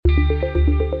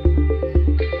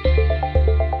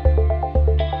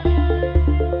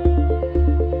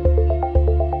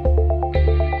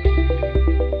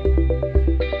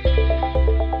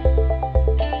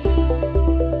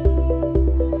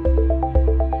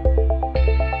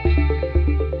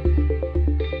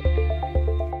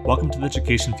Welcome to the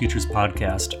Education Futures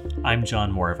Podcast. I'm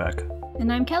John Moravec.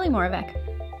 And I'm Kelly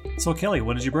Moravec. So Kelly,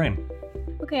 what did you bring?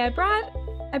 Okay, I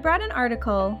brought an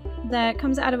article that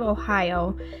comes out of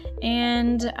Ohio,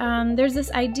 and there's this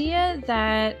idea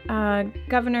that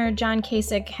Governor John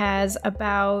Kasich has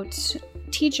about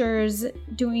teachers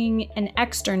doing an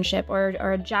externship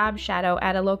or a job shadow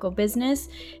at a local business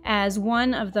as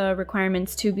one of the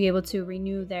requirements to be able to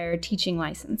renew their teaching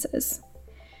licenses.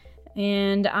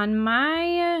 And on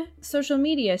my social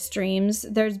media streams,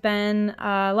 there's been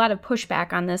a lot of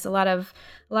pushback on this, a lot of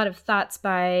thoughts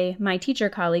by my teacher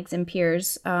colleagues and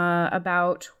peers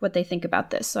about what they think about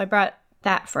this. So I brought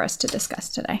that for us to discuss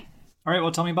today. All right,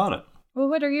 well, tell me about it. Well,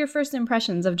 what are your first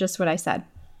impressions of just what I said?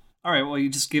 All right, well, you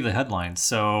just gave the headline.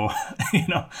 So,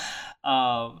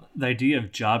 the idea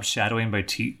of job shadowing by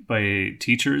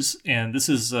teachers, and this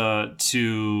is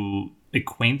to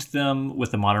acquaint them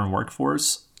with the modern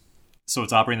workforce. So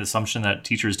it's operating the assumption that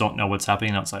teachers don't know what's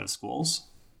happening outside of schools?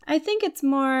 I think it's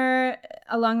more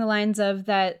along the lines of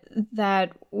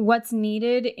that what's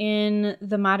needed in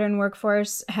the modern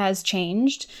workforce has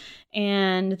changed,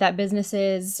 and that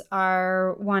businesses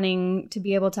are wanting to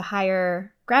be able to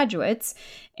hire graduates,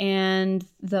 and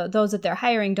those that they're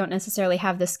hiring don't necessarily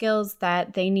have the skills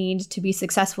that they need to be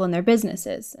successful in their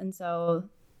businesses. And so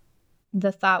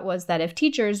the thought was that if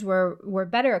teachers were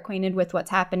better acquainted with what's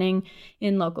happening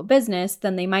in local business,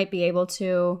 then they might be able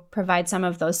to provide some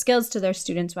of those skills to their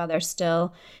students while they're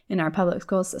still in our public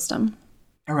school system.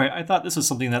 All right, I thought this was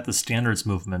something that the standards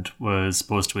movement was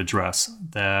supposed to address,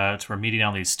 that we're meeting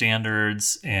all these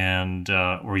standards and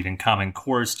or even Common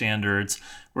Core standards.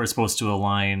 We're supposed to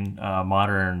align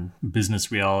modern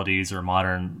business realities or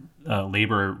modern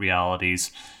labor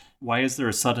realities. Why is there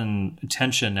a sudden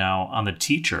attention now on the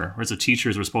teacher? Whereas the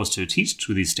teachers were supposed to teach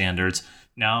to these standards.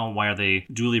 Now, why are they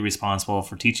duly responsible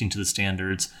for teaching to the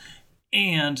standards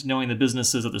and knowing the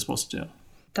businesses that they're supposed to do?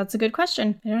 That's a good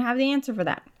question. I don't have the answer for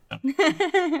that.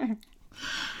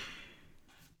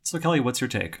 So, Kelly, what's your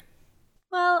take?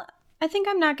 Well, I think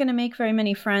I'm not going to make very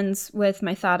many friends with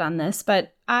my thought on this,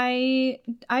 but I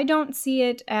don't see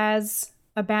it as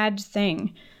a bad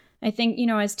thing. I think,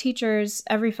 as teachers,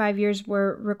 every 5 years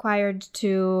we're required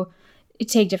to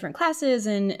take different classes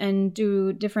and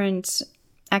do different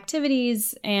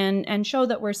activities and show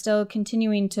that we're still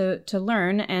continuing to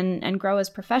learn and grow as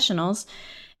professionals.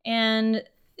 And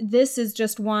this is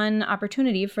just one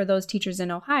opportunity for those teachers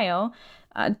in Ohio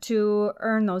to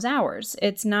earn those hours.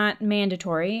 It's not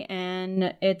mandatory,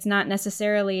 and it's not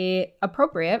necessarily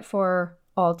appropriate for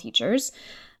all teachers.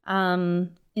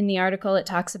 In the article, it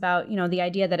talks about, the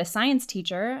idea that a science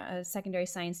teacher, a secondary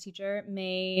science teacher,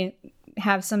 may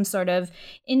have some sort of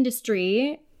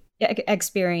industry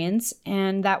experience,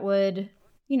 and that would,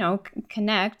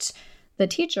 connect the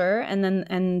teacher and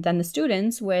then the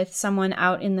students with someone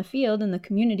out in the field, in the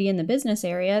community, in the business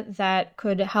area that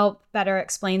could help better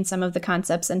explain some of the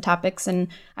concepts and topics and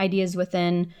ideas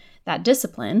within that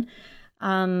discipline.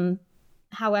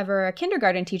 However, a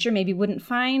kindergarten teacher maybe wouldn't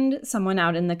find someone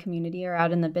out in the community or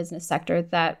out in the business sector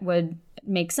that would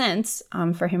make sense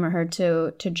for him or her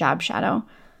to job shadow.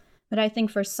 But I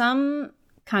think for some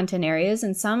content areas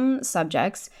and some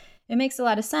subjects, it makes a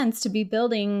lot of sense to be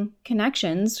building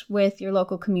connections with your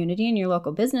local community and your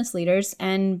local business leaders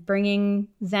and bringing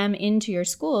them into your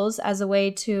schools as a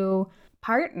way to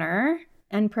partner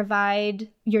and provide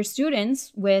your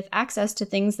students with access to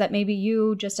things that maybe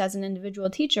you, just as an individual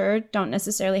teacher, don't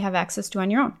necessarily have access to on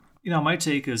your own. My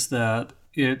take is that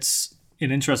it's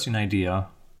an interesting idea,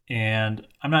 and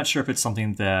I'm not sure if it's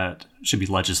something that should be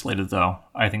legislated, though.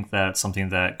 I think that's something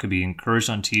that could be encouraged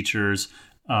on teachers,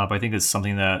 but I think it's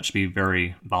something that should be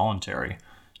very voluntary,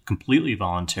 completely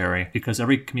voluntary, because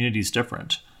every community is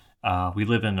different. We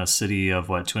live in a city of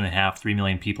 2.5, 3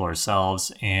 million people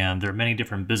ourselves, and there are many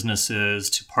different businesses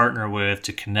to partner with,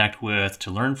 to connect with,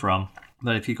 to learn from.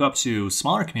 But if you go up to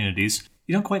smaller communities,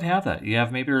 you don't quite have that. You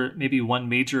have maybe one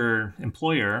major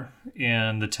employer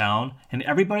in the town, and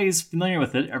everybody's familiar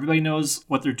with it. Everybody knows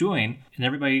what they're doing, and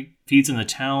everybody feeds in the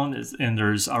town, and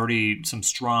there's already some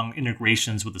strong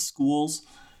integrations with the schools.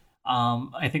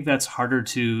 I think that's harder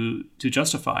to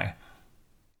justify.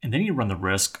 And then you run the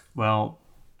risk,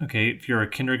 okay, if you're a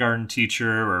kindergarten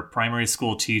teacher or a primary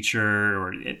school teacher,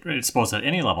 or I suppose at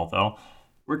any level, though,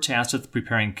 we're tasked with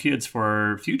preparing kids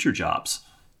for future jobs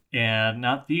and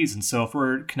not these. And so if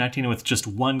we're connecting with just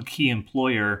one key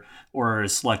employer or a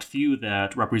select few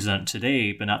that represent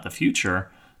today but not the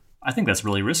future, I think that's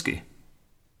really risky.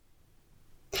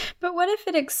 But what if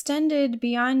it extended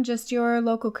beyond just your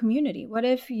local community? What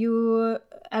if you,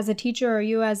 as a teacher, or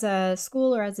you as a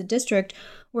school or as a district,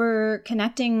 were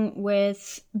connecting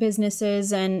with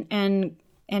businesses and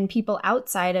people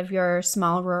outside of your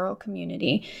small rural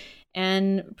community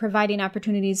and providing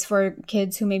opportunities for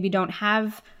kids who maybe don't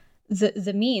have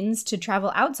the means to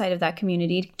travel outside of that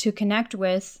community to connect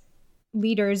with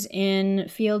leaders in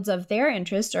fields of their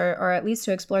interest, or at least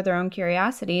to explore their own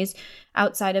curiosities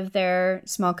outside of their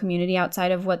small community,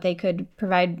 outside of what they could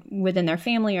provide within their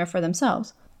family or for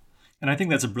themselves. And I think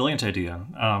that's a brilliant idea,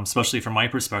 especially from my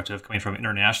perspective, coming from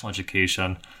international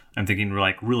education. I'm thinking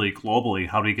like really globally,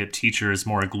 how do we get teachers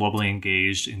more globally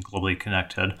engaged and globally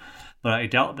connected? But I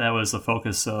doubt that was the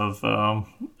focus of the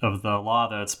law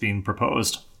that's being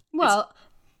proposed. Well,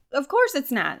 of course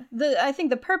it's not. I think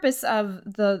the purpose of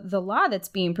the law that's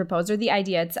being proposed, or the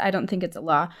idea, I don't think it's a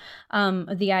law.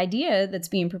 The idea that's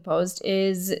being proposed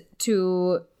is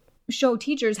to show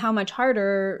teachers how much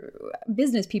harder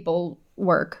business people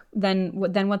work than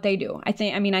what they do. I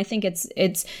think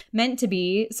it's meant to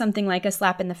be something like a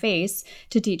slap in the face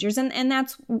to teachers, and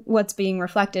that's what's being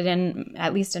reflected in,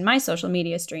 at least in my social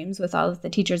media streams, with all of the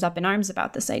teachers up in arms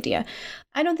about this idea.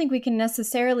 I don't think we can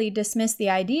necessarily dismiss the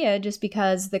idea just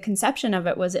because the conception of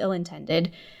it was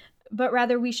ill-intended, but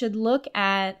rather we should look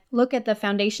at the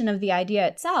foundation of the idea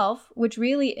itself, which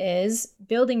really is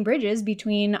building bridges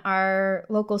between our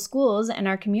local schools and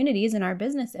our communities and our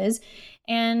businesses,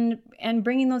 and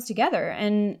bringing those together.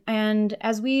 And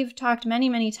as we've talked many,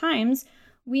 many times,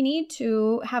 we need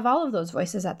to have all of those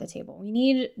voices at the table. We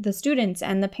need the students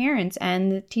and the parents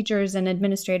and the teachers and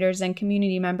administrators and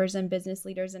community members and business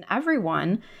leaders and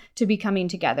everyone to be coming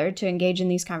together to engage in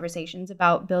these conversations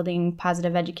about building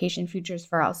positive education futures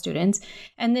for all students.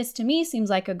 And this, to me,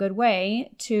 seems like a good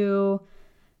way to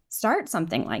start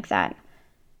something like that.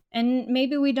 And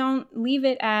maybe we don't leave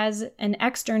it as an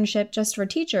externship just for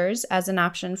teachers as an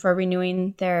option for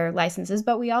renewing their licenses,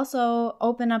 but we also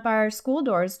open up our school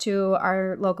doors to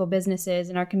our local businesses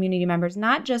and our community members,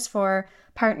 not just for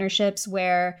partnerships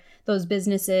where those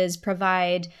businesses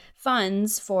provide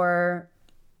funds for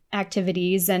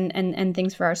activities and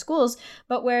things for our schools,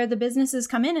 but where the businesses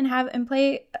come in and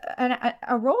play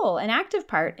a role, an active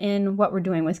part in what we're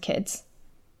doing with kids.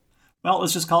 Well,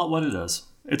 let's just call it what it is.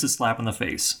 It's a slap in the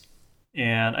face.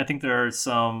 And I think there are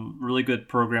some really good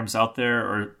programs out there,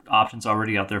 or options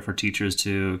already out there, for teachers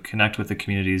to connect with the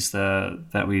communities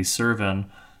that we serve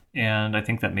in. And I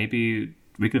think that maybe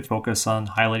we could focus on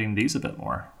highlighting these a bit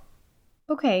more.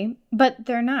 Okay, but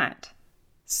they're not.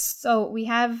 So we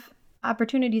have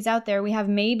opportunities out there. We have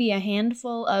maybe a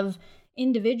handful of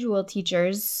individual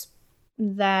teachers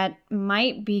that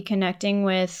might be connecting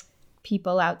with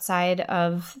people outside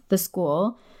of the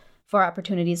school for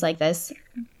opportunities like this.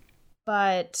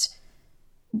 But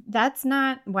that's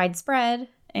not widespread,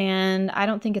 and I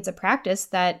don't think it's a practice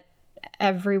that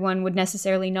everyone would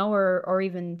necessarily know or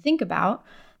even think about.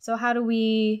 So how do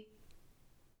we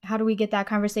get that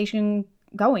conversation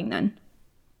going then?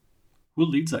 Who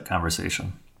leads that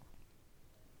conversation?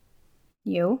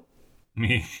 You.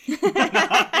 Me.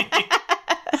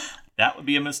 That would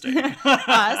be a mistake.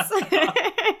 Us.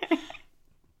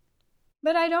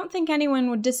 But I don't think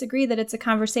anyone would disagree that it's a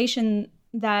conversation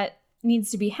that needs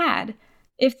to be had.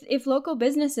 If local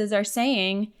businesses are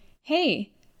saying,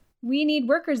 hey, we need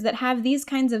workers that have these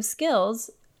kinds of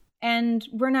skills and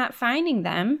we're not finding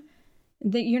them,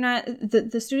 that you're not,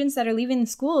 the students that are leaving the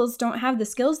schools don't have the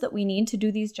skills that we need to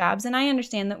do these jobs. And I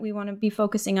understand that we want to be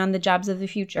focusing on the jobs of the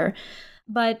future,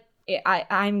 but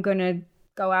I'm going to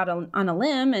go out on a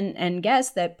limb and guess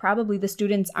that probably the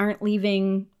students aren't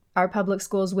leaving our public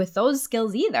schools with those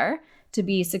skills either to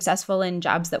be successful in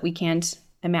jobs that we can't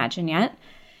imagine yet.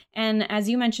 And as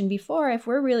you mentioned before, if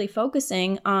we're really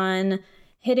focusing on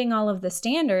hitting all of the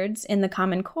standards in the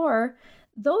Common Core,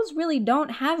 those really don't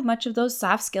have much of those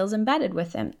soft skills embedded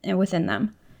within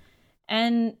them.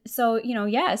 And so,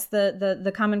 yes,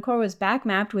 the Common Core was back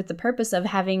mapped with the purpose of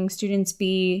having students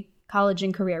be college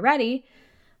and career ready.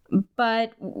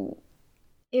 But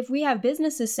if we have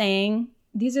businesses saying,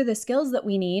 these are the skills that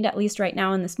we need, at least right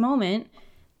now in this moment,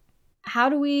 how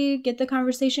do we get the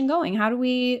conversation going? How do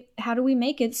we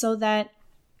make it so that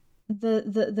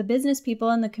the business people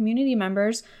and the community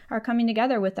members are coming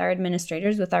together with our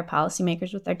administrators, with our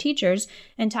policymakers, with our teachers,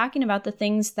 and talking about the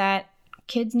things that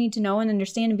kids need to know and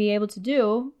understand and be able to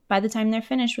do by the time they're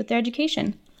finished with their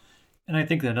education? And I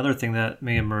think that another thing that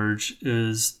may emerge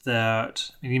is that,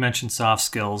 and you mentioned soft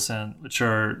skills, and which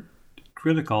are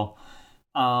critical,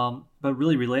 but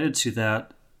really related to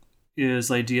that is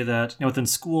the idea that within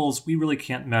schools we really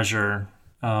can't measure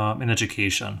an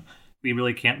education. we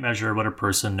really can't measure what a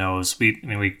person knows. We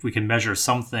can measure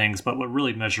some things, but we're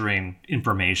really measuring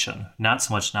information, not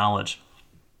so much knowledge.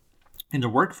 In the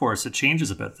workforce, it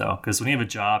changes a bit, though, because when you have a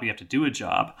job, you have to do a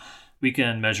job. We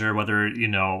can measure whether you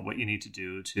know what you need to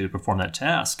do to perform that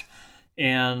task.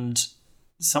 And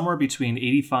somewhere between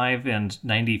 85 and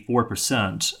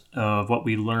 94% of what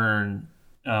we learn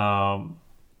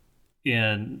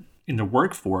in the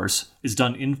workforce is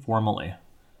done informally.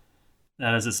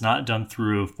 That is, it's not done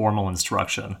through formal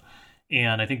instruction.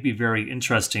 And I think it'd be very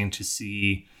interesting to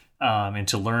see and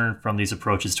to learn from these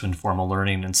approaches to informal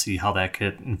learning and see how that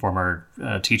could inform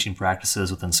our teaching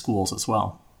practices within schools as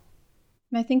well.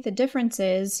 I think the difference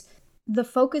is the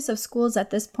focus of schools at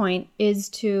this point is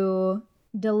to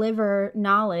deliver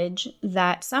knowledge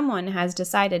that someone has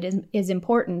decided is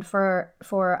important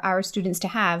for our students to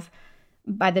have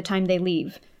by the time they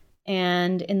leave.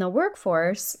 And in the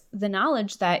workforce, the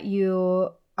knowledge that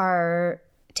you are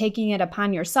taking it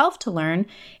upon yourself to learn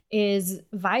is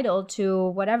vital to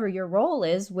whatever your role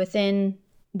is within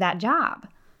that job.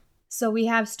 So we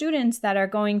have students that are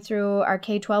going through our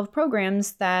K-12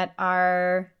 programs that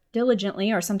are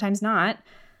diligently, or sometimes not,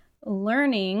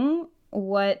 learning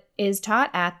what is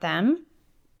taught at them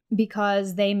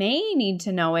because they may need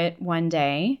to know it one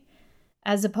day,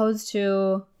 as opposed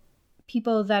to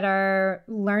people that are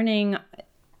learning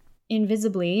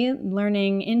invisibly,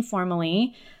 learning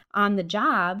informally on the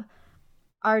job,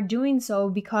 are doing so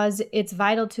because it's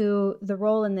vital to the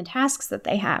role and the tasks that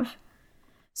they have.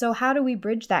 So how do we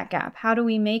bridge that gap? How do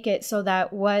we make it so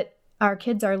that what our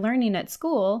kids are learning at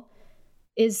school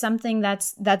is something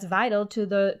that's vital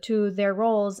to their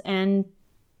roles and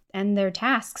their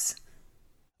tasks?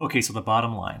 Okay, so the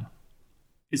bottom line.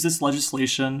 Is this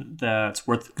legislation that's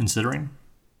worth considering?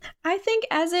 I think,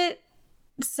 as it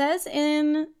says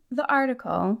in the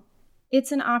article,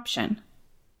 it's an option.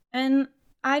 And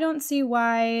I don't see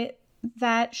why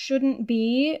that shouldn't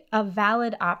be a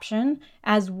valid option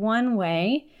as one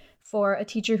way for a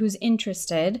teacher who's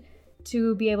interested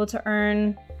to be able to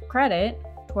earn credit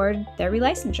toward their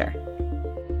relicensure.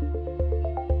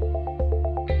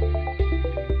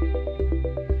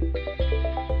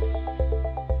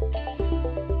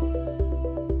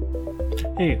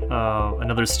 Hey,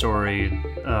 another story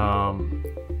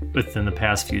within the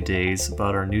past few days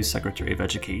about our new Secretary of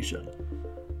Education,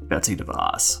 Betsy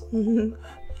DeVos. Mm-hmm.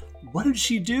 What did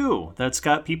she do that's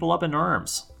got people up in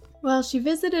arms? Well, she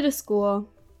visited a school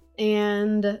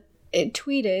and it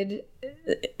tweeted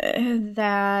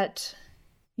that,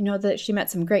 that she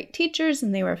met some great teachers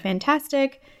and they were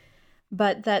fantastic,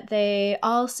 but that they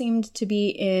all seemed to be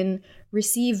in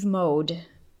receive mode.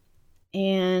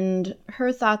 And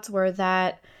her thoughts were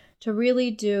that to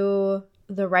really do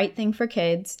the right thing for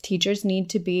kids, teachers need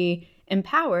to be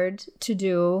empowered to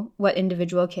do what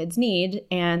individual kids need.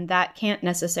 And that can't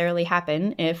necessarily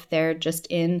happen if they're just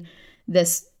in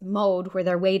this mode where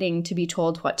they're waiting to be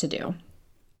told what to do.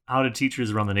 How did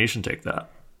teachers around the nation take that?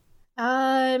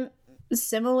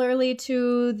 Similarly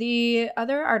to the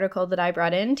other article that I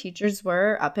brought in, teachers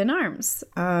were up in arms.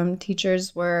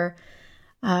 Teachers were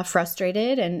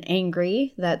frustrated and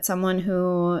angry that someone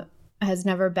who has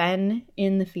never been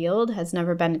in the field, has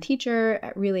never been a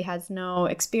teacher, really has no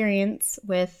experience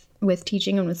with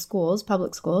teaching and with schools,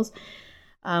 public schools,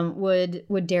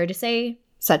 would dare to say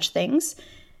such things,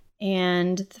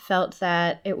 and felt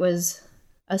that it was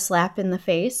a slap in the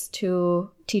face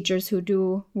to teachers who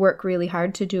do work really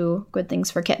hard to do good things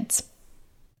for kids.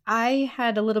 I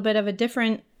had a little bit of a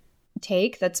different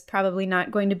take that's probably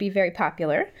not going to be very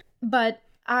popular, but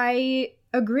I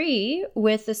agree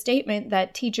with the statement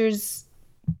that teachers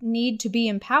need to be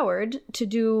empowered to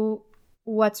do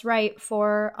what's right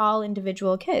for all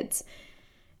individual kids.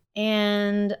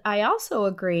 And I also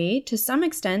agree to some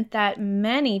extent that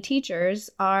many teachers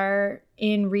are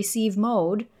in receive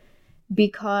mode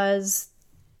because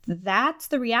that's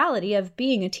the reality of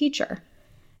being a teacher.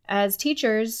 As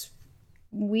teachers,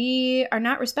 we are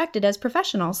not respected as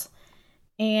professionals.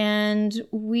 And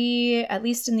we, at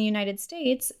least in the United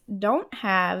States, don't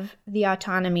have the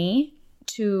autonomy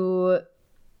to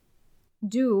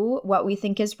do what we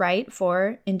think is right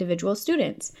for individual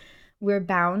students. We're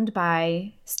bound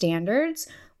by standards,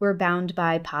 we're bound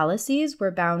by policies,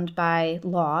 we're bound by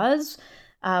laws,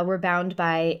 we're bound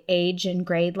by age and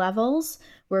grade levels,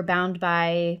 we're bound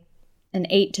by an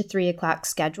 8 to 3 o'clock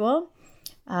schedule.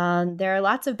 There are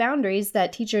lots of boundaries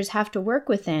that teachers have to work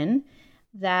within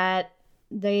that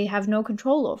they have no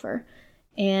control over.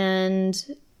 And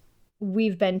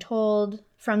we've been told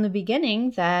from the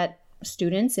beginning that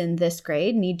students in this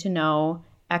grade need to know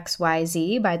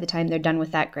XYZ by the time they're done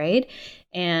with that grade.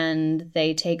 And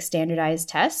they take standardized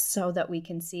tests so that we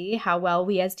can see how well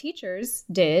we as teachers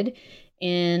did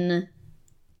in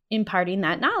imparting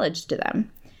that knowledge to them.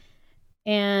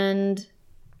 And,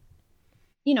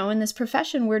 you know, in this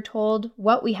profession, we're told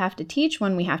what we have to teach,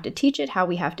 when we have to teach it, how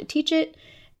we have to teach it.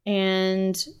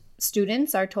 And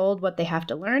students are told what they have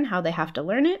to learn, how they have to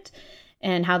learn it,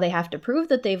 and how they have to prove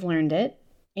that they've learned it.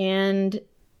 And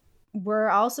we're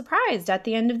all surprised at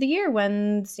the end of the year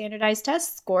when standardized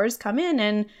test scores come in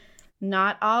and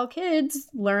not all kids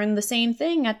learn the same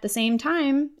thing at the same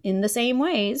time in the same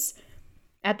ways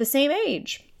at the same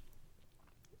age.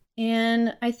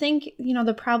 And I think, you know,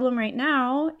 the problem right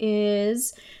now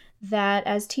is that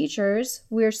as teachers,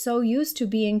 we're so used to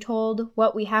being told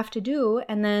what we have to do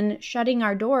and then shutting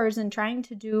our doors and trying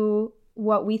to do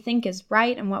what we think is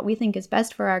right and what we think is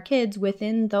best for our kids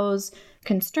within those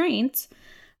constraints.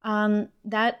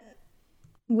 That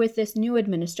with this new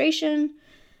administration,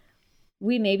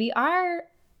 we maybe are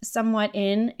somewhat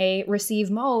in a receive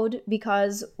mode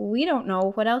because we don't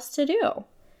know what else to do.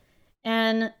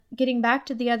 And getting back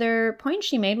to the other point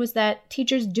she made was that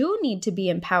teachers do need to be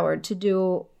empowered to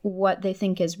do what they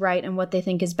think is right and what they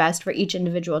think is best for each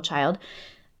individual child.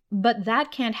 But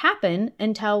that can't happen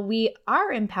until we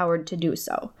are empowered to do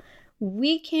so.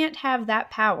 We can't have that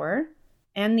power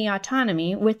and the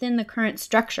autonomy within the current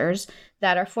structures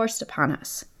that are forced upon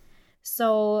us.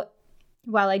 So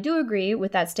while I do agree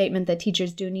with that statement that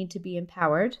teachers do need to be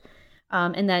empowered,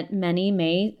 and that many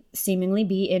may seemingly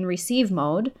be in receive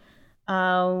mode,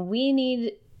 we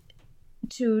need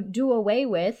to do away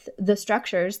with the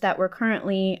structures that we're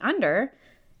currently under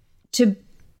to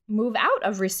move out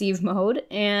of receive mode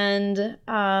and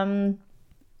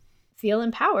feel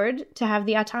empowered to have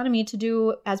the autonomy to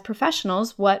do as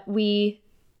professionals what we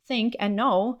think and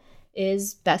know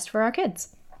is best for our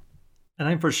kids. And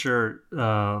I'm for sure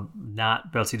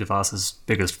not Betsy DeVos's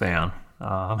biggest fan.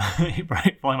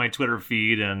 Right, following my Twitter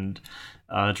feed and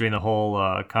during the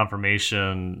whole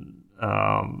confirmation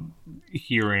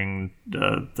hearing,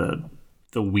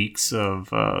 the weeks of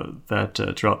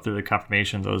that throughout through the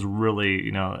confirmations, I was really,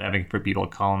 you know, having for people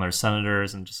call on their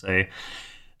senators and just say,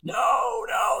 no.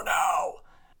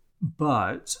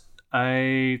 But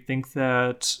I think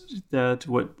that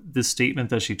what this statement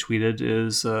that she tweeted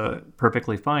is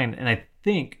perfectly fine. And I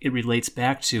think it relates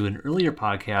back to an earlier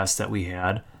podcast that we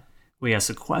had. We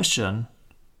asked a question,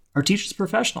 are teachers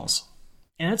professionals?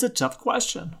 And it's a tough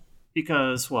question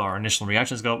because, well, our initial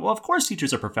reactions go, well, of course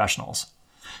teachers are professionals.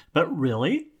 But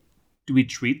really? Do we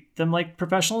treat them like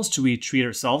professionals? Do we treat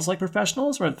ourselves like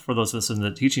professionals? Or for those of us in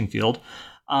the teaching field?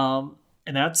 And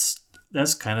that's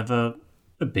kind of a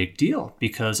big deal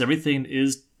because everything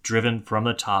is driven from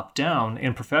the top down.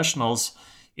 And professionals,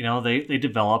 you know, they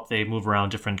develop, they move around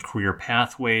different career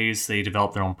pathways, they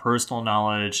develop their own personal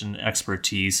knowledge and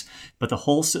expertise. But the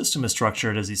whole system is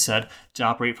structured, as he said, to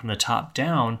operate from the top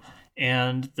down.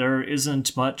 And there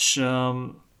isn't much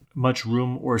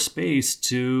room or space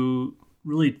to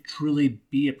really, truly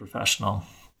be a professional.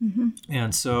 Mm-hmm.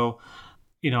 And so,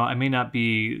 you know, I may not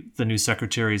be the new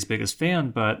secretary's biggest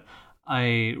fan, but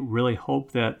I really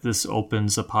hope that this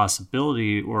opens a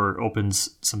possibility or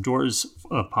opens some doors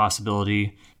of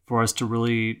possibility for us to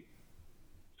really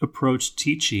approach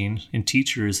teaching and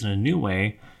teachers in a new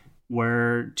way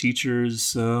where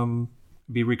teachers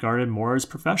be regarded more as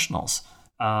professionals,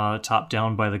 top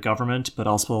down by the government, but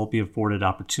also be afforded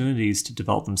opportunities to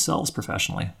develop themselves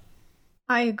professionally.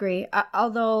 I agree.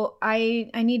 Although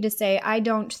I need to say, I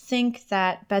don't think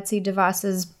that Betsy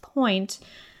DeVos's point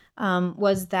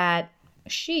was that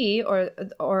she or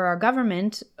our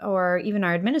government or even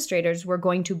our administrators were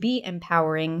going to be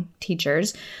empowering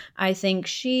teachers. I think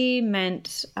she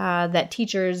meant that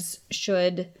teachers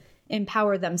should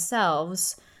empower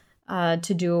themselves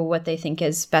to do what they think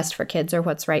is best for kids or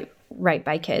what's right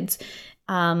by kids.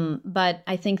 But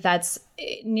I think that's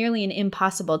nearly an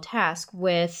impossible task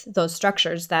with those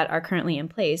structures that are currently in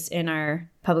place in our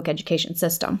public education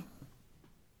system.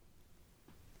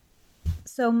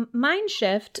 So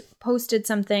Mindshift posted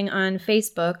something on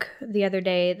Facebook the other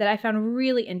day that I found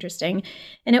really interesting,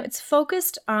 and it's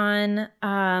focused on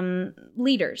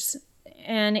leaders.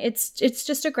 And it's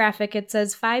just a graphic. It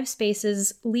says 5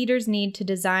 spaces leaders need to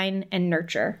design and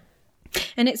nurture.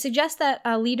 And it suggests that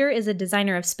a leader is a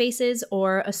designer of spaces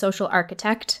or a social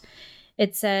architect.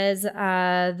 It says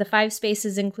the 5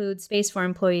 spaces include space for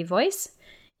employee voice,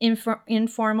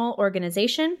 informal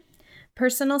organization,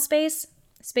 personal space,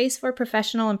 space for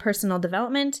professional and personal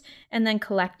development, and then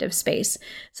collective space.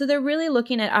 So they're really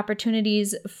looking at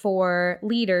opportunities for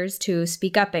leaders to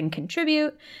speak up and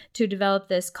contribute, to develop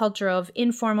this culture of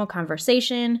informal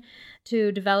conversation,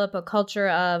 to develop a culture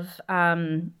of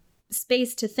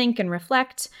space to think and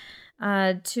reflect,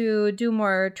 to do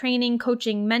more training,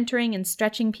 coaching, mentoring, and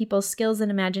stretching people's skills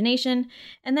and imagination,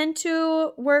 and then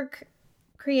to work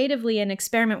creatively and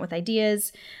experiment with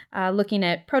ideas, looking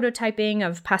at prototyping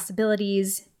of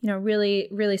possibilities, really,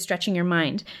 really stretching your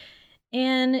mind.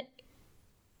 And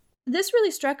this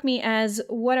really struck me as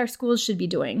what our schools should be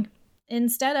doing.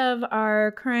 Instead of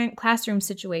our current classroom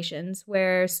situations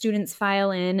where students file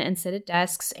in and sit at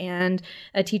desks and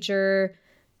a teacher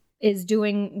is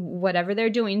doing whatever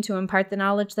they're doing to impart the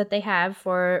knowledge that they have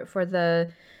for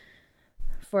the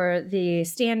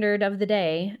standard of the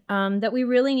day, that we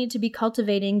really need to be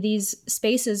cultivating these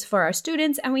spaces for our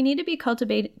students, and we need to be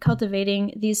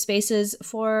cultivating these spaces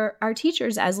for our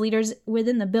teachers as leaders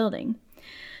within the building.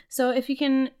 So if you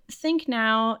can think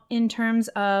now in terms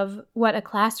of what a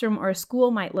classroom or a school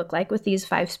might look like with these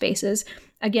 5 spaces,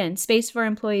 again, space for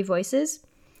employee voices,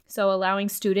 so allowing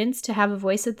students to have a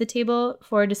voice at the table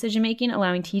for decision-making,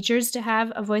 allowing teachers to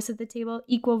have a voice at the table,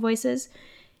 equal voices.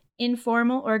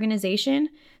 Informal organization,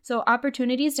 so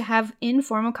opportunities to have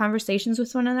informal conversations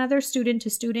with one another, student to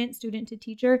student, student to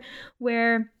teacher,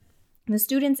 where the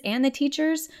students and the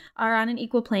teachers are on an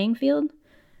equal playing field.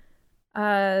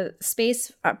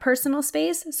 Space, personal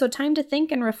space, so time to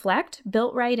think and reflect,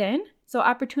 built right in. So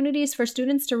opportunities for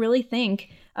students to really think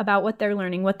about what they're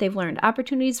learning, what they've learned.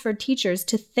 Opportunities for teachers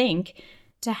to think,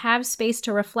 to have space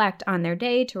to reflect on their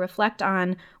day, to reflect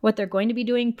on what they're going to be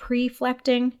doing,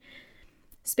 pre-flecting.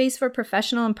 Space for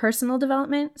professional and personal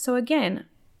development. So again,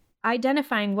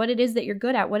 identifying what it is that you're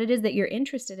good at, what it is that you're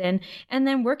interested in, and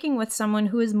then working with someone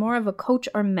who is more of a coach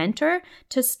or mentor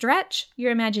to stretch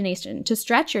your imagination, to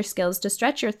stretch your skills, to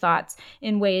stretch your thoughts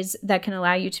in ways that can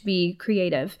allow you to be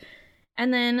creative.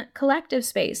 And then collective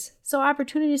space. So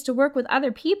opportunities to work with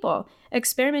other people,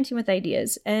 experimenting with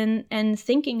ideas and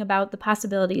thinking about the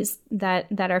possibilities that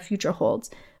our future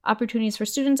holds. Opportunities for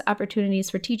students, opportunities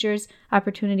for teachers,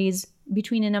 opportunities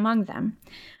between and among them.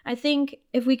 I think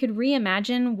if we could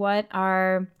reimagine what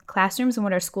our classrooms and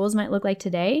what our schools might look like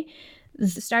today,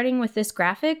 starting with this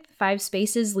graphic, 5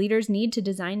 spaces leaders need to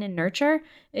design and nurture,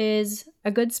 is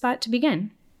a good spot to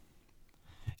begin.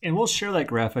 And we'll share that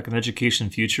graphic on Education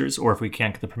Futures, or if we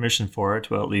can't get the permission for it,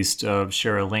 we'll at least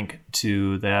share a link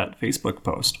to that Facebook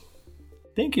post.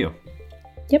 Thank you.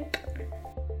 Yep.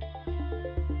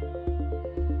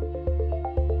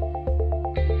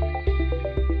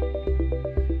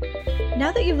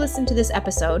 Now that you've listened to this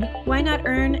episode, why not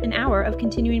earn an hour of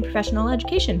continuing professional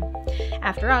education?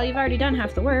 After all, you've already done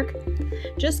half the work.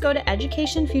 Just go to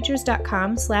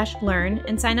educationfutures.com/learn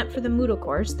and sign up for the Moodle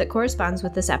course that corresponds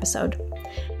with this episode.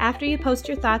 After you post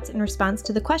your thoughts in response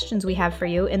to the questions we have for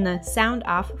you in the Sound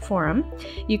Off forum,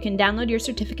 you can download your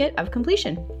certificate of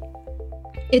completion.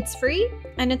 It's free,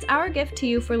 and it's our gift to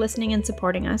you for listening and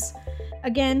supporting us.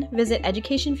 Again, visit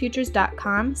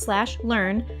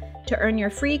educationfutures.com/learn to earn your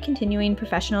free continuing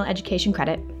professional education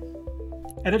credit.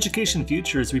 At Education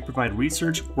Futures, we provide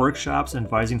research, workshops, and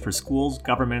advising for schools,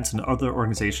 governments, and other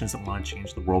organizations that want to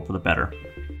change the world for the better.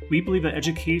 We believe that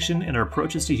education and our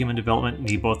approaches to human development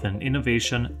need both an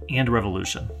innovation and a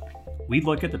revolution. We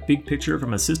look at the big picture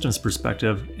from a systems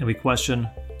perspective, and we question,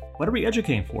 what are we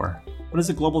educating for? What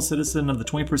does a global citizen of the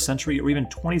 21st century or even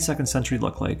 22nd century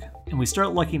look like? And we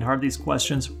start looking hard at these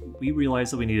questions, we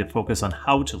realize that we need to focus on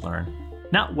how to learn,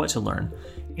 not what to learn.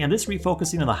 And this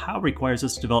refocusing on the how requires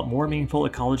us to develop more meaningful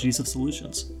ecologies of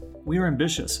solutions. We are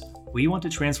ambitious. We want to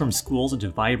transform schools into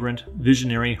vibrant,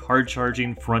 visionary,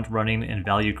 hard-charging, front-running, and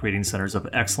value-creating centers of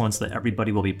excellence that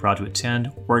everybody will be proud to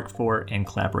attend, work for, and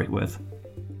collaborate with.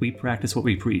 We practice what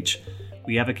we preach.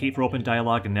 We advocate for open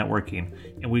dialogue and networking,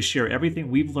 and we share everything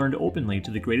we've learned openly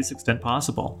to the greatest extent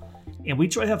possible. And we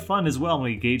try to have fun as well when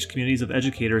we engage communities of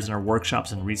educators in our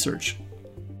workshops and research.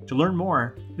 To learn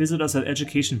more, visit us at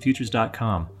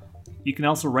educationfutures.com. You can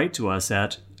also write to us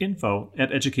at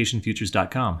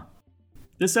info@educationfutures.com.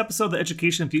 This episode of the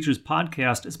Education Futures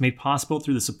podcast is made possible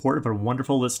through the support of our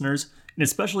wonderful listeners, and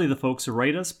especially the folks who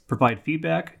write us, provide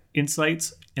feedback,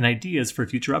 insights, and ideas for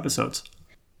future episodes.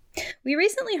 We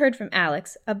recently heard from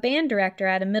Alex, a band director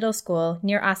at a middle school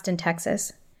near Austin,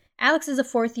 Texas. Alex is a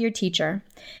 4th-year teacher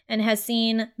and has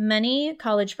seen many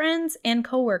college friends and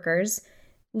coworkers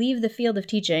leave the field of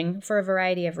teaching for a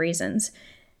variety of reasons.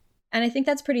 And I think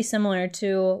that's pretty similar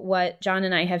to what John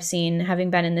and I have seen, having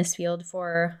been in this field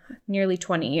for nearly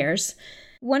 20 years.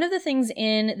 One of the things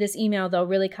in this email, though,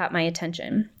 really caught my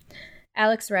attention.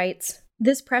 Alex writes,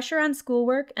 This pressure on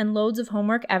schoolwork and loads of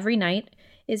homework every night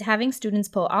is having students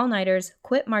pull all-nighters,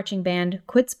 quit marching band,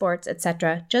 quit sports,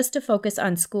 etc., just to focus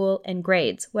on school and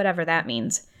grades, whatever that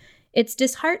means. It's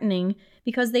disheartening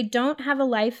because they don't have a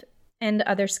life and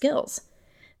other skills.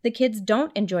 The kids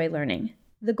don't enjoy learning.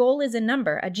 The goal is a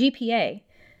number, a GPA,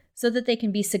 so that they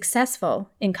can be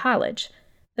successful in college.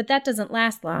 But that doesn't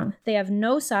last long. They have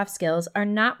no soft skills, are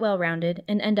not well-rounded,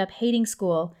 and end up hating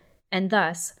school, and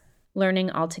thus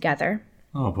learning altogether.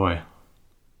 Oh boy.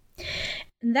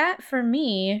 That, for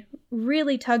me,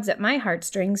 really tugs at my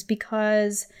heartstrings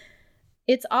because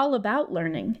it's all about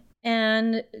learning.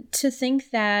 And to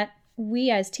think that we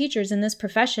as teachers in this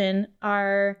profession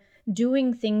are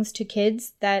doing things to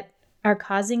kids that are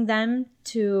causing them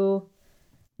to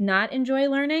not enjoy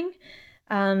learning,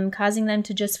 causing them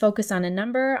to just focus on a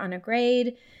number, on a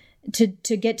grade,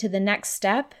 to get to the next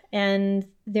step, and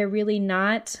they're really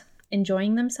not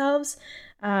enjoying themselves,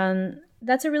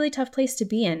 that's a really tough place to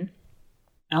be in.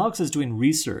 Alex is doing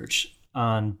research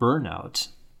on burnout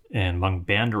and among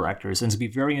band directors, and it's going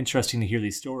to be very interesting to hear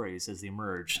these stories as they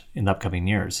emerge in the upcoming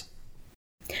years.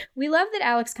 We love that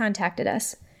Alex contacted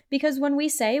us, because when we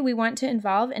say we want to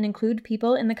involve and include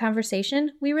people in the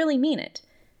conversation, we really mean it.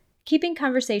 Keeping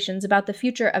conversations about the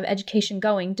future of education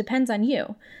going depends on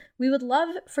you. We would love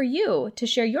for you to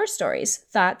share your stories,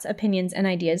 thoughts, opinions, and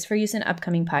ideas for use in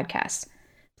upcoming podcasts.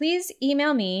 Please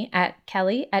email me at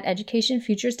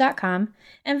kelly@educationfutures.com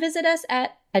and visit us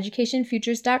at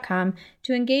educationfutures.com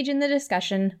to engage in the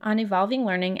discussion on evolving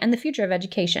learning and the future of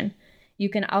education. You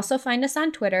can also find us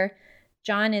on Twitter.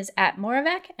 John is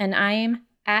 @Moravec and I am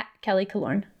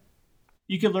 @KellyKillorn.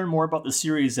 You can learn more about the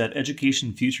series at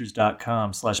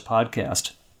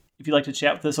educationfutures.com/podcast. If you'd like to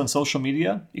chat with us on social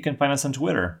media, you can find us on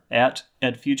Twitter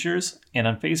 @EdFutures and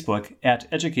on Facebook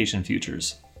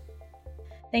 @EducationFutures.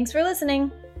 Thanks for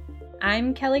listening.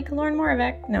 I'm Kelly Killorn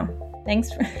Moravec. No,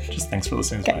 thanks for... Just thanks for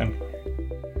listening. Okay. Fine.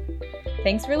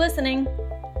 Thanks for listening.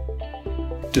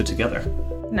 Do it together.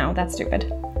 No, that's stupid.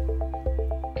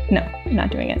 No, I'm not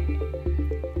doing it.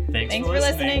 Thanks for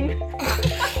listening.